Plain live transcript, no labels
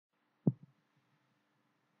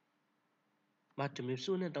បាទជំរាប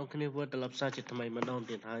សួរអ្នកទាំងគ្នាវិលត្រឡប់សារជាថ្មីម្ដង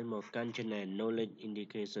ទៀតហើយមកកាន់ Channel Knowledge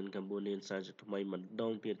Indication កម្ពុជារៀនសារជាថ្មីម្ដ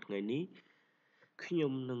ងទៀតថ្ងៃនេះខ្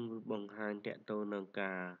ញុំនឹងបង្ហាញតាក់ទងនឹង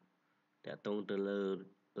ការតាក់ទងទៅលើ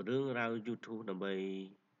រឿងរ៉ាវ YouTube ដើម្បី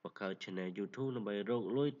បង្កើត Channel YouTube ដើម្បីរក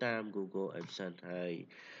លុយតាម Google AdSense ហើយ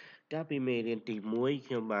កាលពីមេរៀនទី1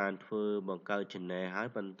ខ្ញុំបានធ្វើបង្កើត Channel ហើយ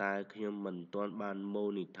ប៉ុន្តែខ្ញុំមិនទាន់បាន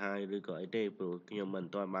monetize ឬក៏អីទេព្រោះខ្ញុំមិន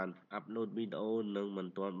ទាន់បាន upload វីដេអូនិងមិន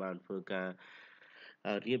ទាន់បានធ្វើការ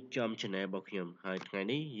រៀបចំ channel របស់ខ្ញុំហើយថ្ងៃ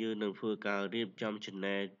នេះយើងនឹងធ្វើការរៀបចំ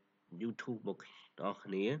channel YouTube របស់អ្នកនរ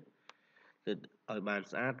គ្នាទៅឲ្យបាន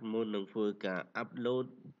ស្អាតមុននឹងធ្វើការ upload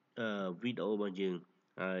វីដេអូរបស់យើង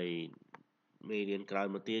ហើយមេរៀនក្រោយ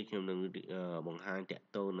មកទៀតខ្ញុំនឹងបង្ហាញតាក់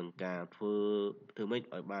ទងនឹងការធ្វើម៉េច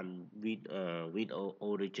ឲ្យបានវីដេអូ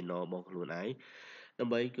original របស់ខ្លួនឯងដើ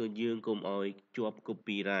ម្បីគឺយើងកុំឲ្យជាប់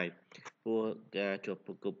copyright ព្រោះការជាប់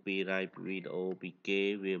copyright វីដេអូពីគេ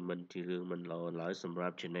វាមិនជារឿងមិនល្អឡើយសម្រា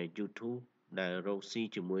ប់ channel YouTube ដែលរកស៊ី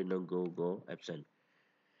ជាមួយនឹង Google AdSense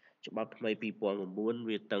ច្បាប់ថ្មី2009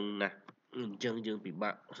វាតឹងណាស់អញ្ចឹងយើងពិបា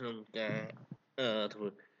កក្នុងការធ្វើ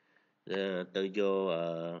ទៅយក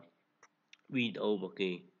វីដេអូរបស់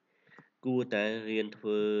គេគួរតែរៀនធ្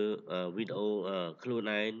វើវីដេអូខ្លួ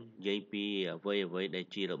នឯងនិយាយពីអ្វីដែល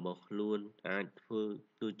ជារបស់ខ្លួនអាចធ្វើ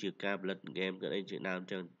ដូចជាការផលិតហ្គេមក៏អីជាដើមអ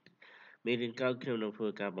ញ្ចឹងមេរៀនក្រោយខ្ញុំនឹងធ្វើ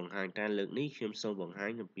ការបង្ហាញតែលើកនេះខ្ញុំសូមបង្ហា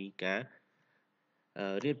ញអំពីការ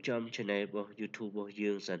រៀបចំ channel របស់ YouTube របស់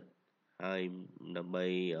យើងសិនហើយដើម្បី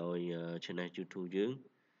ឲ្យ channel YouTube យើង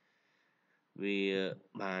វា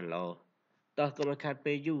បានល្អតោះកុំឲ្យខាត់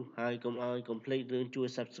ពេលយូរហើយកុំឲ្យកុំភ្លេចរឿងជួយ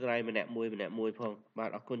Subscribe ម្នាក់មួយផងបា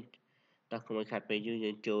ទអរគុណតោះកុំឲ្យខាត់ពេលយូរ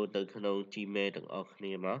យើងចូលទៅក្នុង Gmail ទាំងអស់គ្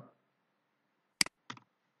នាមក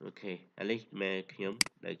អូខេអានេះ mail ខ្ញុំ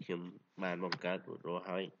ដែលខ្ញុំបានបង្កើតរួចរាល់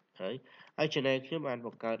ហើយហើយ channel ខ្ញុំបានប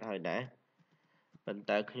ង្កើតហើយដែរប៉ុន្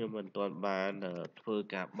តែខ្ញុំមិនទាន់បានធ្វើ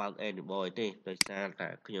ការបើក enable ទេដោយសារតែ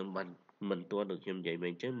ខ្ញុំមិនទាន់ដូចខ្ញុំនិយាយមិ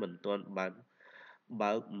ញអញ្ចឹងមិនទាន់បាន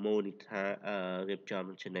បើក monitor រៀបចំ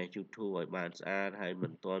channel YouTube ឲ្យបានស្អាតហើយមិ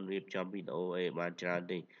នទាន់រៀបចំវីដេអូឲ្យបានច្រើន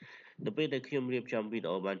ទេដល់ពេលដែលខ្ញុំរៀបចំវីដេ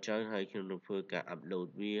អូបានច្រើនហើយខ្ញុំនឹងធ្វើការ upload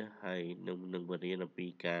វាហើយនឹងបរៀនអំពី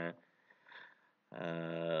ការ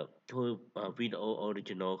ធ្វើវីដេអូ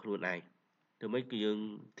original ខ្លួនឯងធ្វើម៉េចគឺយើង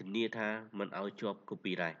ធានាថាមិនឲ្យជាប់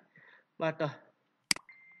copyright បាទតោះ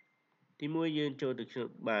ទី1យើងចូលទៅ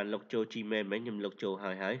បាទលុកចូល Gmail មិញខ្ញុំលុកចូល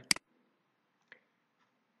ហើយ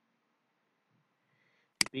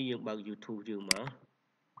ទី2យើងបើក YouTube យើងមក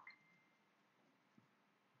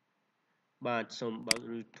បាទសូមបើក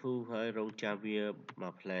YouTube ហើយរងចាំវាម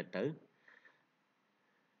កផ្លែតទៅ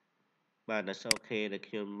បាទដល់អូខេដែល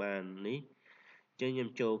ខ្ញុំបាននេះអញ្ចឹងខ្ញុំ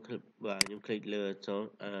ចូលបាទខ្ញុំคลิกលើ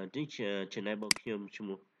នេះ channel របស់ខ្ញុំឈ្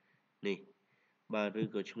មោះនេះបាទឬ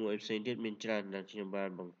ក៏ឈ្មោះអីផ្សេងទៀតមានច្រើនដែលខ្ញុំបាន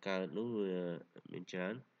បង្កើតនោះមានច្រើ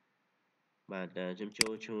នបាទខ្ញុំចូ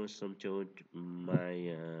លសូមចូល my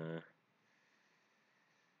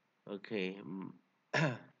អូខេ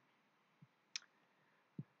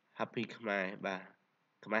happy ខ្មែរបាទ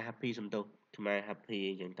ខ្មែរ happy សំទោសខ្មែរ happy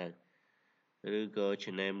អញ្ចឹងទៅឬក៏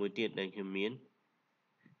channel មួយទៀតដែលខ្ញុំមាន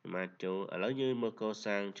ខ្ញុំអាចចូលឥឡូវយើងមកក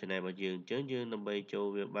សាង channel របស់យើងអញ្ចឹងយើងដើម្បីចូល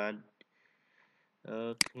វាបានអូ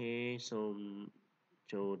ខេសូម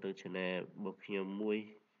ចូលទៅ channel របស់ខ្ញុំមួយ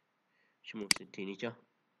ឈ្មោះ city នេះចុះ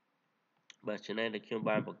បាទ channel ដែលខ្ញុំ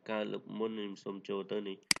បានបង្កើតលើកមុនខ្ញុំសូមចូលទៅ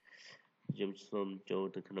នេះខ្ញុំសូមចូល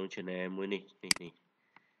ទៅក្នុង channel មួយនេះ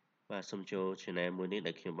បាទសូមចូល channel មួយនេះ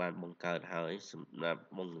ដែលខ្ញុំបានបង្កើតហើយសម្រាប់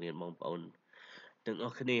បង្រៀនបងប្អូនទាំងអ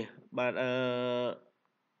ស់គ្នាបាទ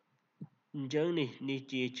អញ្ចឹងនេះ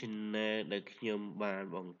ជា channel ដែលខ្ញុំបាន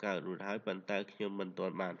បង្កើតរួចហើយប៉ុន្តែខ្ញុំមិនទា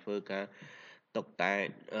ន់បានធ្វើការតុបតែង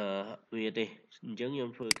វាទេអញ្ចឹងខ្ញុំ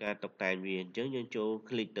ធ្វើការតុបតែងវាអញ្ចឹងយើងចូល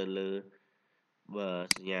คลิกទៅលើ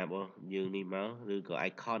សញ្ញារបស់យើងនេះមកឬក៏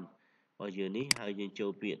icon របស់យើងនេះហើយយើងចូ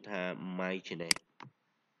លពាក្យថា my channel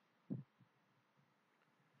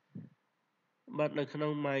បាទនៅក្នុ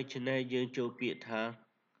ង my channel យើងចូលពាក្យថា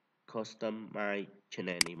custom my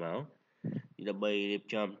channel នេះមកដើម្បីរៀប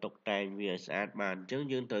ចំតុបតែងវាឲ្យស្អាតបានអញ្ចឹង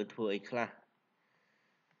យើងត្រូវធ្វើអីខ្លះ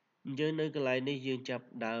អញ្ចឹងនៅកន្លែងនេះយើងចាប់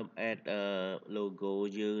ដើម add logo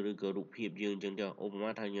យើងឬក៏រូបភាពយើងអញ្ចឹងចុះឧបមា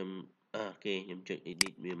ថាខ្ញុំខ្ញុំចុច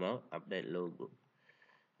edit វាមក update logo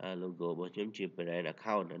របស់ខ្ញុំជា brand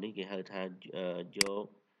account អានេះគេហៅថាយក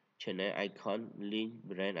channel icon link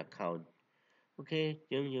brand account អូខេ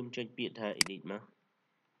អញ្ចឹងខ្ញុំចុចពាក្យថា edit មក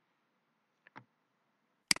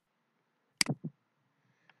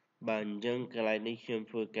បាទអញ្ចឹងកន្លែងនេះខ្ញុំ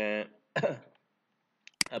ធ្វើការ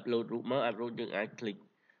upload រូបមក upload យើងអាច click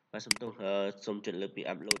បាទសូមចុចលើពី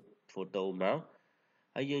upload photo មក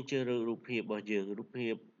ហើយយើងជឿរូបភាពរបស់យើងរូបភា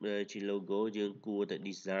ពជា logo យើងគួរតែ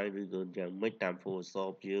design ឬក៏យ៉ាងម៉េចតាម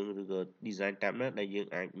Photoshop យើងឬក៏ design តាមណាដែលយើង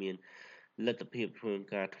អាចមានលទ្ធភាពក្នុង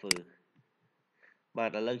ការធ្វើបាទ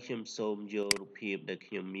ឥឡូវខ្ញុំសូមយករូបភាពដែល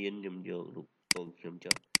ខ្ញុំមានខ្ញុំយករូបកូនខ្ញុំ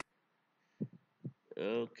ចុះ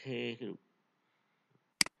អូខេ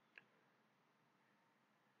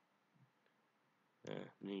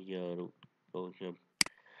នេះយករូបកូនខ្ញុំ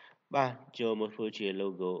បាទចូលមកធ្វើជា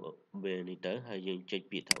logo បែបនេះទៅហើយយើងចុច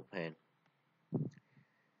ពាក្យថា open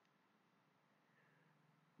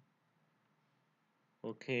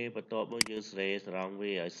អូខេបន្ទាប់មកយើងស្រង់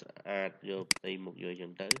វាឲ្យស្អាតយកផ្ទៃមុខយកអញ្ចឹ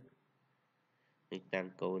ងទៅនេះតាំង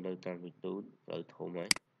កូននៅតាមវិទូតត្រូវធំហើយ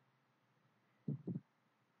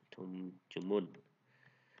ធំជាងមុន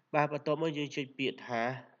បាទបន្ទាប់មកយើងចុចពាក្យថា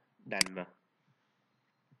ដាន់មក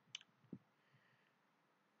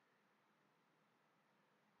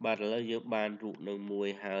បាទឥឡូវយើងបានរូបនៅមួយ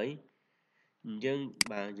ហើយអញ្ចឹង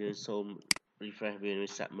បាទយើងសូម refresh វា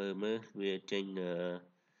សាក់មើលវាចេញ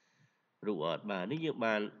រូបអត់បាទនេះយើង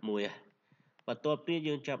បានមួយបន្ទាប់ទៀត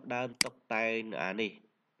យើងចាប់ដើមតុបតែងអានេះ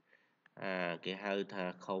គេហៅថា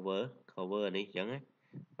cover នេះអញ្ចឹងណា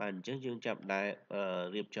បាទអញ្ចឹងយើងចាប់ដែរ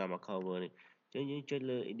រៀបចំមក cover នេះអញ្ចឹងយើងចុច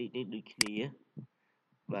លើ edit នេះដូចគ្នា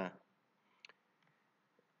បាទ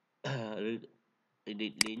ឬ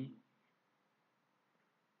edit link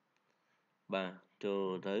បាទចូល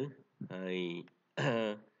ទៅហើយ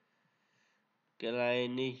កន្លែង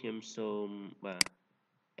នេះខ្ញុំសូមបាទ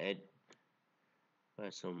add បា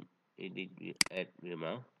ទសូម edit វា add វាម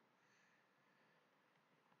ក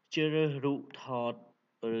ជ្រើសរើសរូបថត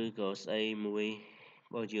ឬក៏ស្អីមួយរ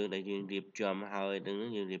បស់យើងដែលយើងរៀបចំហើយនឹង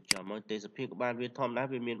យើងរៀបចំមកទេសភាពក៏បានវាធម្មតា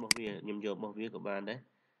វាមានរបស់វាខ្ញុំយករបស់វាក៏បានដែរ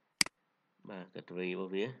បាទ category រប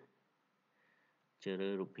ស់វាជ្រើសរើ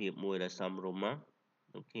សរូបភាពមួយដែលសមរម្យមក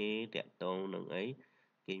អូខេតាក់ទងនឹងអី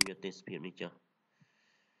គេយកទេសភាពនេះចុះ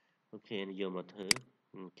អូខេយកមកធ្វើ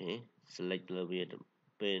អូខេ select លើវា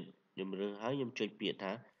ពេលខ្ញុំរើសហើយខ្ញុំចុចពាក្យ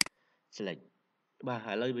ថា select បាទ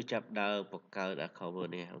ឥឡូវវាចាប់ដើរបង្កើត cover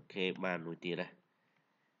នេះអូខេបានមួយទៀតដែរ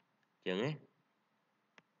អញ្ចឹងណា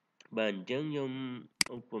បាទអញ្ចឹងខ្ញុំ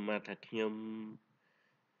ឧបមាថាខ្ញុំ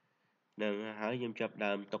នឹងហើយខ្ញុំចាប់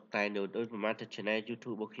ដើមតុបតែងដូចប្រហែលថា channel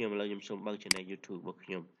YouTube របស់ខ្ញុំឥឡូវខ្ញុំសូមបើក channel YouTube របស់ខ្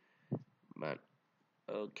ញុំបាទ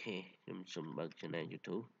អូខេខ្ញុំសូមបើក channel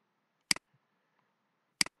YouTube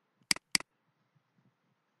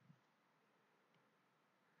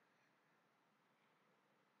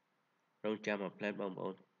រងចាំមកផ្លែតបងប្អូ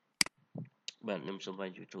នបាទខ្ញុំសូមបើ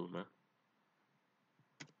ក YouTube មក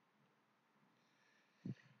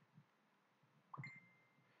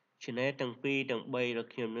channel ទាំង2ទាំង3របស់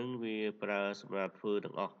ខ្ញុំនឹងវាប្រើសម្រាប់ធ្វើ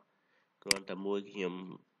ទាំងអស់គ្រាន់តែមួយខ្ញុំ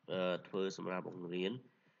ធ្វើសម្រាប់បង្រៀន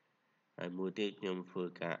ហើយមួយទៀតខ្ញុំធ្វើ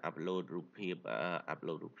ការ upload រូប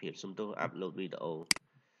ភាពសំទោស upload វីដេអូ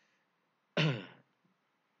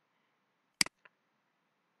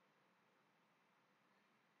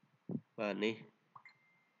បាទនេះ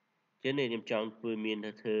ចឹងនេះខ្ញុំចង់ធ្វើមាន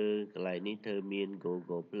ថាធ្វើកន្លែងនេះធ្វើមាន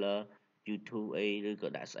Google Plus YouTube អីឬក៏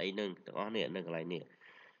ដាក់ស្អីហ្នឹងទាំងអស់នេះនៅកន្លែងនេះ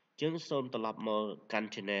ចឹងសូមត្រឡប់មកកាន់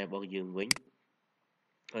channel របស់យើងវិញ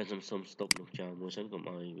ហើយសូម stop នោះចោលមួយសិនកុំ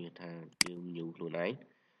ឲ្យវាថាយើង new ខ្លួនឯង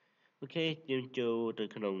អូខេយើងចូលទៅ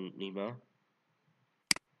ក្នុងនេះមក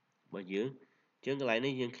របស់យើងចឹងកន្លែង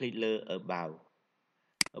នេះយើង click លើ about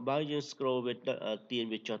យើង scroll វាទាញ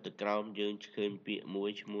វាចុះទៅក្រោមយើងឃើញពាក្យមួយ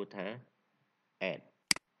ឈ្មោះថា add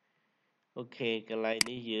អូខេកន្លែង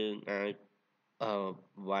នេះយើងអាច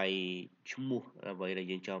វាយឈ្មោះអ្វីដែល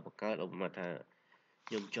យើងចង់បង្កើតឧបមាថា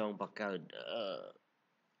ខ្ញុំចង់បង្កើត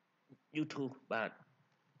YouTube បាទ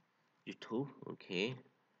YouTube អូខេ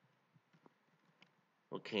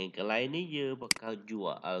កន្លែងនេះយើងបង្កើត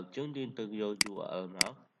URL អញ្ចឹងយើងទៅយក URL ម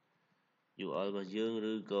ក URL របស់យើង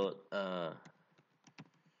ឬក៏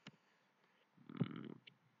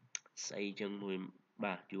ស្អីចឹងមួយ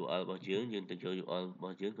បាទ URL របស់យើងទៅយក URL រប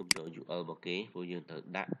ស់យើងកុំយក URL របស់គេព្រោះយើងត្រូវ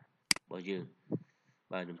ដាក់របស់យើង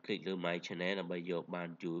បាទខ្ញុំ click លើ my channel ដើម្បីយកបាន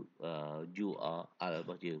URL រ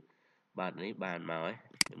បស់យើងបាទនេះបានមកហើយ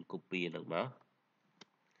ខ្ញុំ copy នឹងមក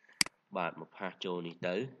បាទមកផាសចូលនេះ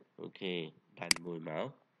ទៅអូខេបានមួយមក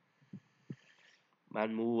បាន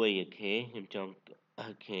មួយអូខេខ្ញុំច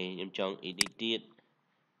ង់ edit ទៀត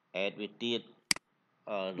add វាទៀតឥ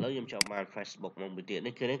ឡូវខ្ញុំចង់បាន Facebook មកមួយទៀត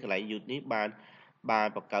នេះគឺកន្លែង YouTube នេះបាន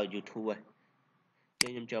បង្កើត YouTube ហើយ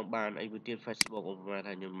ខ្ញុំចង់បានអីមួយទៀត Facebook ឧបមា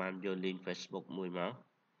ថាខ្ញុំបានយក link Facebook មួយមក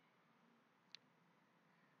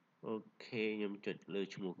អូខេខ្ញុំចុចលើ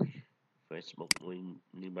ឈ្មោះ Facebook មួយ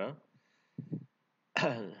នេះមក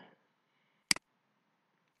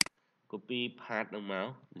copy path នឹងមក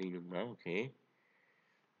link នឹងមកអូខេ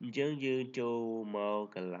Chứ như châu màu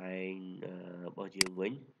cái lại bao nhiêu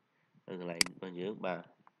vĩnh cái lại bao nhiêu bà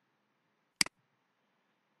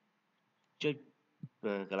chứ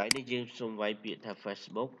cái lại này dương xung vay biệt theo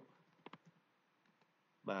Facebook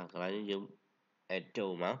bà cái lại này dương add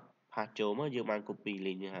châu mà pha châu mà dương mang copy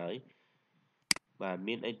lên như hỏi bà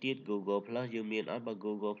miền ai tiết Google Plus dương miền ở bà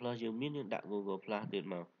Google Plus dương miền đặt Google Plus điện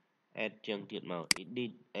màu add chân điện màu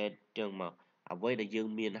edit add chân màu à vậy là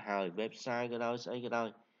dương miền hỏi website cái đó cái đó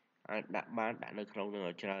đặt bán đặt được không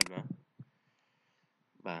được trơn mà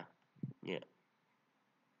bà nhẹ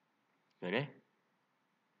rồi đấy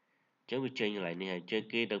chứ bị change lại nè chơi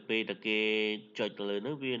kia đặc kia cho lời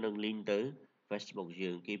nói viên đừng link tới Facebook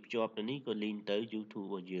dương kịp job này có link tới YouTube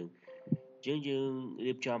vào dương chứ dương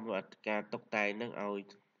liệp cho và cả tóc tay nó ôi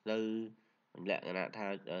từ lẹ là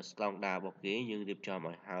thay slong đà bọc ghế nhưng liệp cho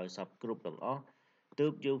mà hơi sập group đằng ó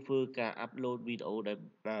tướp dương phương cả upload video để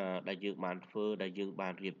đại dương bàn phương đại dương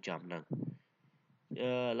bàn liệp chậm nè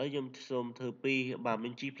lấy dùng xôm thơ pi bà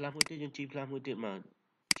mình chi plan mới tiết dương chi plan mới tiết mà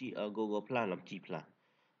chi ở Google Plan làm chi plan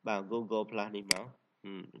bà Google Plus đi máu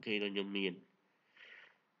ok là nhầm miền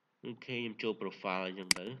ok nhầm cho profile là nhầm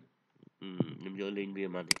tới nhầm vô link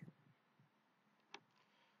viên mà đi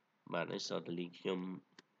bạn ấy sau từ link nhầm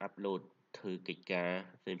upload thử kịch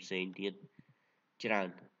cả xem tiết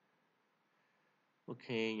tràn ok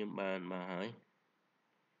nhầm bạn mà hỏi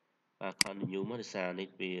bà con nhú mất xa này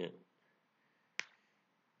vì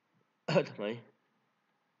mấy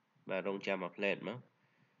bà rong cha mà plan mà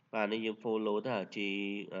bà này dùng follow đó là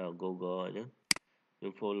chi Google nhé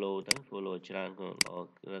dùng follow tràn còn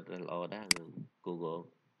lo đó Google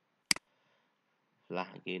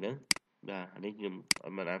là kia nữa và nếu như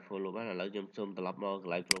mình ai follow bắt là lấy trong zoom tập mơ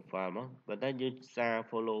lại profile mà vàถ้าnhư xa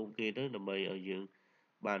follow kia tới là mày ở dương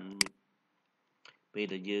bàn vì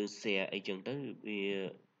là dương share ấy chẳng tới vì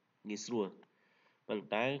như xưa bằng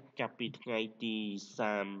tá chập bị ngày thì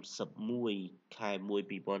sam sập mùi khai mùi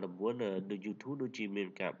bị bọn đồng vốn ở YouTube đôi chỉ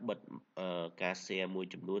mình cả bật cả share mùi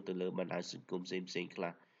chấm đuôi từ lời bàn ai sự cùng xem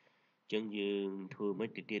là chân dương thua mấy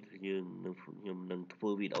tiết dương nâng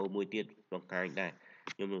thua video mùi tiết bằng càng đây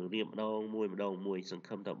nhưng mà riêng đầu mùi sẵn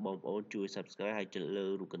khâm tập bóng ổn chui subscribe hay chân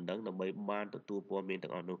lơ đủ cần đấng đồng bấy ban tập tu po miền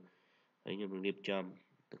tầng ổn luôn đấy nhưng mà riêng chăm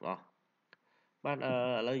tầng ổn ban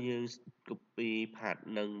lấy dương copy phạt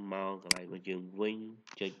nâng màu cái này mà dương vinh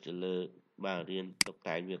chơi chân lơ bà riêng độc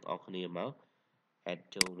tại việc ọc này máu add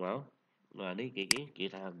châu máu và đấy cái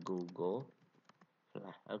thằng Google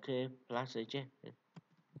là ok plus đấy chứ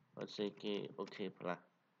ok plus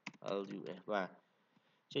LUS và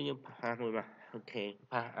chứ như pha thôi mà ok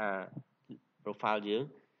pha profile dưới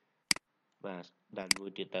và đàn người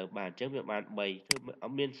tiệt tờ bàn trước việc bàn bày thứ ở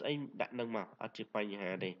miền anh đặt nâng màu ở trên bay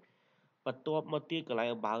nhà đây và top một tiết cái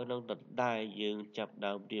lại báo nâng đặt đai dương chập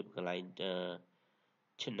đầu điệp cái lại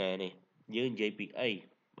trên này dương JPA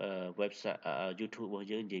website YouTube của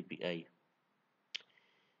dương JPA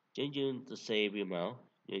chứ dương tôi say vì máu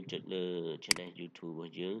dương chọn lừa trên này YouTube của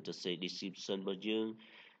dương tôi say description của dương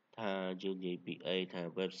tha dương JPA tha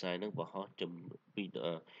website nó bỏ hot chùm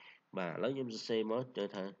video bà lấy em xem mất cho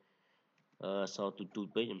thà sau tôi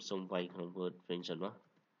biết em xong vay không vượt phần sân đó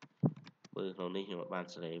bởi hôm nay mà bạn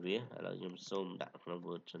sẽ viết là em xong đã không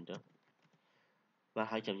vượt sân đó và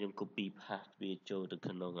 200 em copy paste về cho được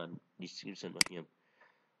khả năng description của em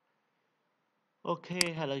ok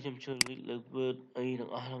hay là em cho lực vượt ấy được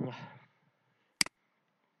lắm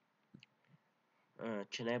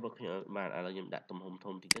channel của bạn là em đã tầm hôm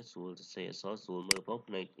thông thì tất số sẽ số số mơ bốc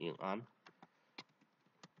này yên on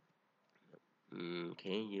ok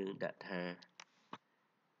như đã thà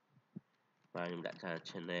và em đã thà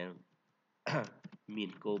channel miền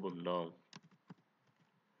cô bầm non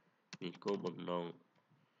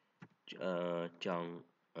chọn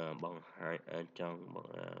bằng hai chọn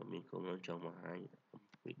miền cô nó chọn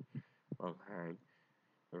bằng hai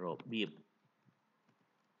rồi biệp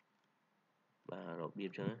và rồi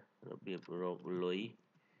biệp cho rồi biệp rồi lưới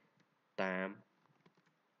tam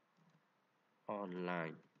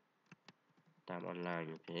online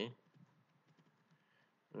ok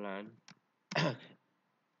online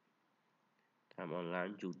tam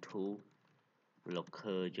online YouTube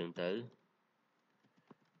blogger chẳng tới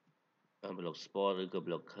blog sport rồi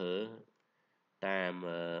blogger tam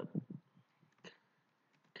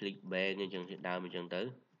clickbait như chẳng hiện đào mình chẳng tới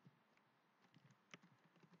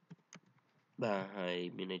bà hay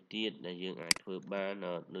bên này tiết là dương ai thưa ba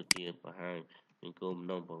nó được chia vào hai mình cùng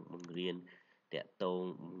nông bằng bằng riêng tẹt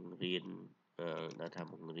tông riêng đã tham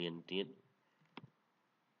bằng riêng tiết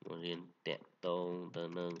riêng tẹt tông tờ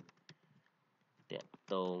nâng tẹt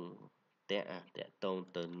tông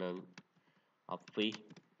tờ nâng office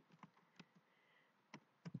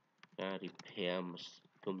ការ repair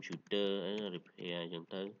computer អី repair អញ្ចឹង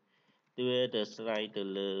ទៅវាទៅស្រ័យទៅ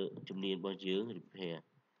លើជំនាញរបស់យើង repair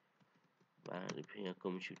បាទ repair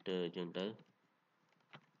computer អញ្ចឹងទៅ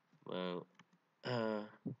បាទ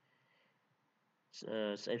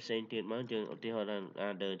ស្អីផ្សេងទៀតមកយើងឧទាហរណ៍ថា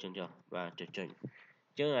order អញ្ចឹងចុះបាទចុចអ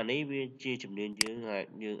ញ្ចឹងអានេះវាជាជំនាញយើ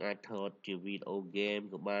ងអាចថតជាវីដេអូ game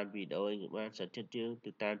ក៏បានវីដេអូអីក៏បានសាច់ចិត្តយើង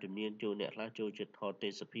ទៅតាមជំនាញចូលអ្នកខ្លះចូលចិត្តថតទេ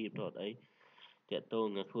សភាពថតអីតាក់ទង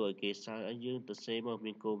នឹងធ្វើឲ្យគេសើចឲ្យយើងទៅសេមក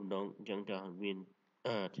មានគោលបំណងអញ្ចឹងចុះមាន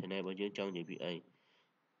channel របស់យើងចង់និយាយពីអី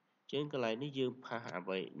ជាងកន្លែងនេះយើងផាសអ្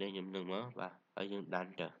វីដែលខ្ញុំនឹងមកបាទហើយយើងដាន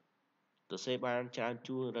ទៅសេបានច្រើន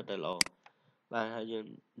ជួររត់តែល្អបាទហើយយើង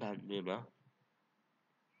ដានវាមក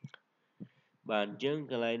បាទអញ្ចឹង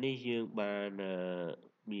កន្លែងនេះយើងបាន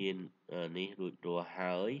មាននេះរួចរាល់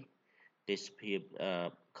ហើយទេសភាព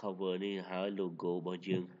cover នេះហើយ logo របស់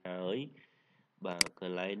យើងហើយបាទក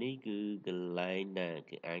ន្លែងនេះគឺកន្លែងដែល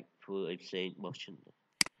គេអាចធ្វើឲ្យផ្សេងបោះឆ្នោត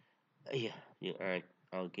យើងអាច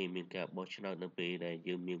ឲ្យគេមានការបោះឆ្នោតនៅពេលដែល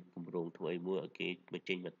យើងមានគម្រោងធ្វើអីមួយឲ្យគេបញ្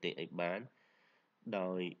ចេញមតិឲ្យបាន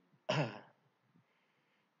ដោយ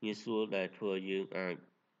ងាយស្រួលដែលធ្វើឲ្យយើងអាច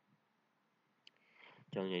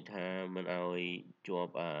ចង់និយាយថាមិនឲ្យជា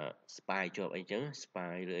ប់spy ជាប់អីចឹង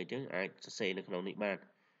spy ឬអីចឹងអាចសរសេរនៅក្នុងនេះបាន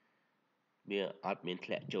វាអត់មានធ្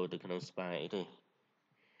លាក់ចូលទៅក្នុង spy អីទេ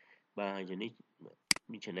បាទហើយនេះ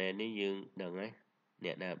មាន channel នេះយើងដឹងហើយអ្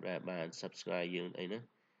នកដែលបាន subscribe យើងអីហ្នឹង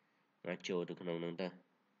អាចចូលទៅក្នុងហ្នឹងទៅ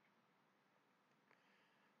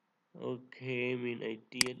អូខេមានអី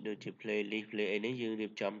ទៀតដូចជា playlist play អីនេះយើងរៀ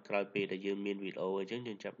បចំក្រោយពេលដែលយើងមានវីដេអូអញ្ចឹង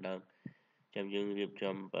យើងចាប់ដើមចាំយើងរៀប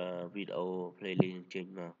ចំវីដេអូ playlist ចេញ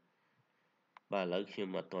មកបាទឥឡូវខ្ញុំ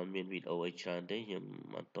អត់ទាន់មានវីដេអូអីច្រើនទេខ្ញុំ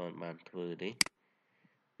អត់ទាន់បានធ្វើទេ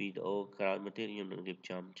វីដេអូក្រោយមកទៀតខ្ញុំនឹងរៀប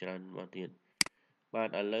ចំច្រើនមកទៀតបាទ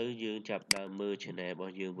ឥឡូវយើងចាប់ដើមមើល channel រប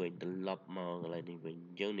ស់យើងវិញត្រឡប់មកកន្លែងនេះវិញអ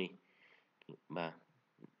ញ្ចឹងនេះបាទ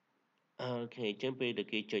អូខេអញ្ចឹងពេលដែល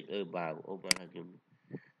គេចុចបើកអូបានថាខ្ញុំ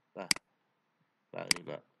បាទបើកនេះ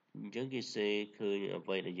មកអញ្ចឹងគេសេឃើញអ្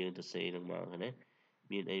វីដែលយើងទៅសេនឹងមកណា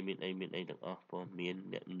មានអីទាំងអស់ព័ត៌មាន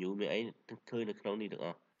អ្នកញូមានអីឃើញនៅក្នុងនេះទាំងអ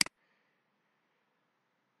ស់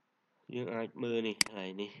យើងអាចមើលនេះហើយ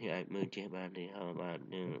នេះយើងអាចមើលចេះបានទេហើយបាទ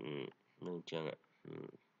នឹងអញ្ចឹង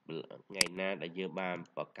ថ្ងៃណាដែលយើងបាន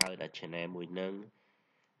បង្កើត channel មួយនឹង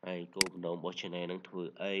ហើយគោលបំណងរបស់ channel នឹងធ្វើ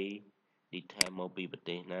អី detail មកពីប្រ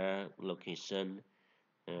ទេសណា location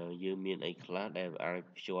យើងមានអីខ្លះដែលអាច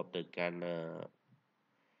ភ្ជាប់ទៅកាន់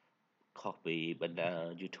ខុសពីបណ្ដា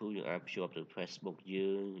YouTube យើងអាចភ្ជាប់ទៅ Facebook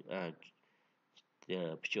យើងអាច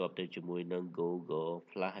ភ្ជាប់ទៅជាមួយនឹង Google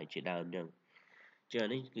Plus ហើយជាដើមចឹងចា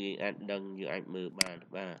នេះគឺអាចដឹងយើងអាចមើលបាន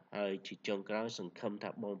បាទហើយជាចុងក្រោយសង្ឃឹមថា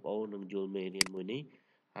បងប្អូននឹងយល់មេរៀនមួយនេះ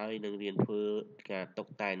ហើយនឹងរៀនធ្វើការតុប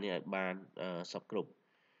តែងនេះឲ្យបានសពគ្រប់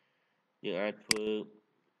យើងអាចធ្វើ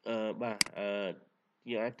បាទ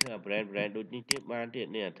យើងអាចធ្វើ brand ដូចនេះទៀតបានទៀត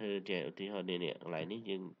នេះធ្វើជាឧទាហរណ៍នេះកន្លែងនេះ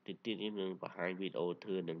យើងទៀតនេះនឹងបង្ហាញវីដេអូធ្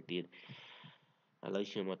វើនឹងទៀតឥឡូវ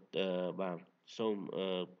ខ្ញុំបាទសូម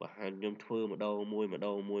បង្ហាញខ្ញុំធ្វើម្ដងមួយ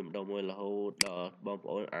រហូតដល់បងប្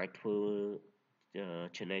អូនអាចធ្វើ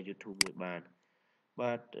channel YouTube មួយបាន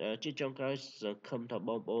បាទជាចុងក្រោយសង្ឃឹមថាប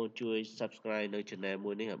ងប្អូនជួយ subscribe នៅ channel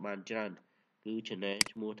មួយនេះឲ្យបានច្រើនគឺ channel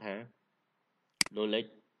ឈ្មោះថា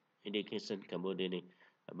Knowledge Education Cambodia នេះ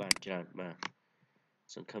ឲ្យបានច្រើនបាទ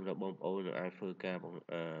សង្ឃឹមថាបងប្អូនអាចធ្វើការ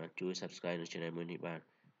ជួយ subscribe នៅ channel មួយនេះបាន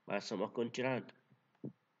បាទសូមអរគុណច្រើន